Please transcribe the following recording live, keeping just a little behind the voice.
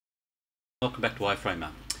Welcome back to iFramer.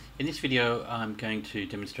 In this video I'm going to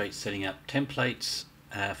demonstrate setting up templates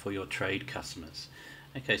for your trade customers.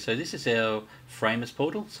 Okay, so this is our Framers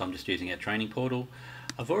portal, so I'm just using our training portal.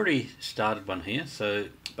 I've already started one here, so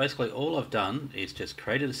basically all I've done is just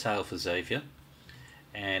created a sale for Xavier,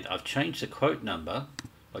 and I've changed the quote number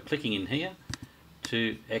by clicking in here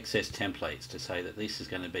to Access Templates to say that this is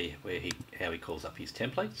going to be how he calls up his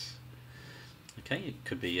templates. Okay, it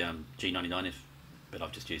could be G99 but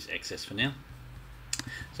I've just used Access for now.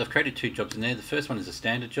 So I've created two jobs in there. The first one is a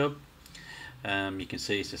standard job. You can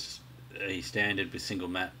see it's just a standard with single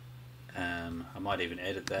mat. I might even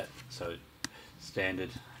edit that, so standard,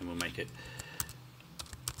 and we'll make it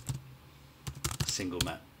single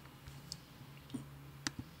mat.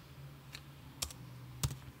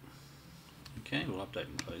 Okay, we'll update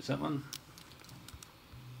and close that one.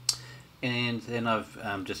 And then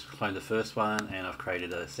I've just cloned the first one and I've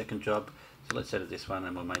created a second job. So let's edit this one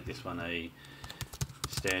and we'll make this one a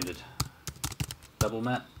standard double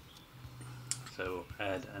mat. So we'll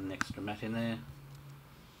add an extra mat in there.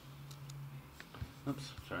 Oops,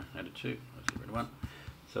 sorry, added two. Let's get rid of one.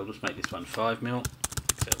 So we'll just make this one 5mm.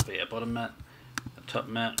 So that'll be our bottom mat. A top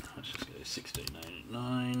mat, let's just go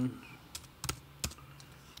 1689.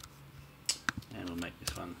 And we'll make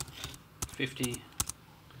this one 50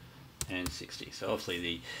 and 60. So obviously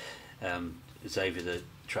the Xavier, the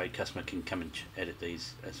trade customer, can come and edit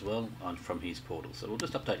these as well from his portal. So we'll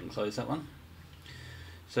just update and close that one.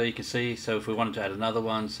 So you can see, so if we wanted to add another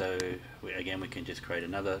one, so again we can just create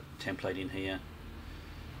another template in here.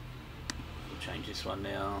 We'll change this one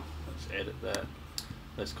now. Let's edit that.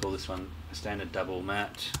 Let's call this one a standard double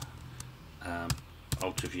mat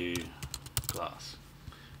ultra view glass.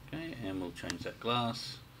 Okay, and we'll change that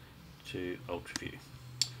glass to ultra view.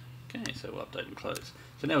 Okay, so we'll update and close.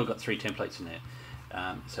 So now we've got three templates in there.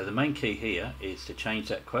 So the main key here is to change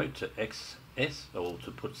that quote to XS, or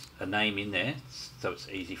to put a name in there so it's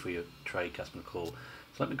easy for your trade customer to call.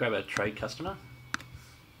 So let me grab our trade customer.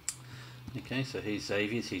 Okay, so here's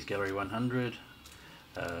Xavier's, he's Gallery 100.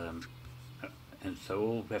 And so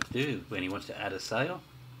all we have to do when he wants to add a sale,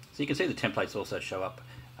 so you can see the templates also show up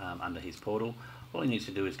under his portal. All he needs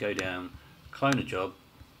to do is go down, clone a job,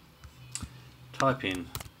 type in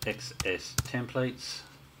XS templates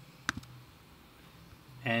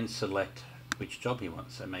and select which job he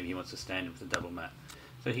wants. So maybe he wants a standard with a double mat.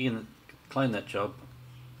 So he can clone that job,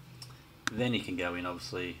 then he can go in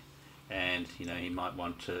obviously, and he might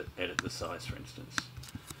want to edit the size, for instance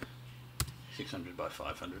 600 by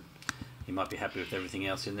 500. He might be happy with everything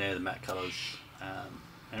else in there, the matte colors and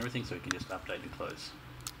everything, so he can just update and close.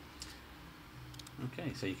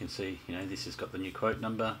 Okay, so you can see this has got the new quote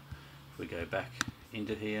number. If we go back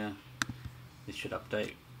into here, this should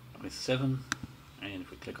update with 7, and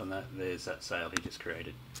if we click on that, there's that sale he just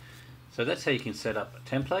created. So that's how you can set up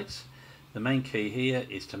templates. The main key here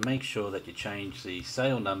is to make sure that you change the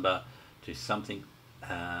sale number to something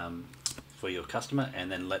for your customer,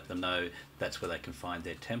 and then let them know that's where they can find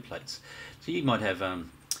their templates. So you might have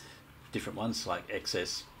different ones like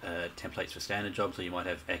XS templates for standard jobs, or you might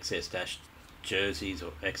have XS jerseys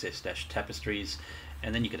or XS tapestries,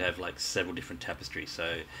 and then you could have like several different tapestries.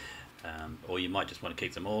 So or you might just want to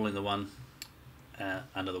keep them all in the one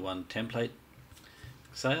under the one template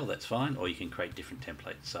sale. That's fine, or you can create different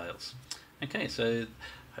template sales. Okay, so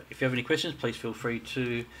if you have any questions, please feel free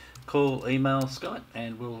to call, email, Skype,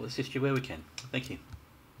 and we'll assist you where we can. Thank you.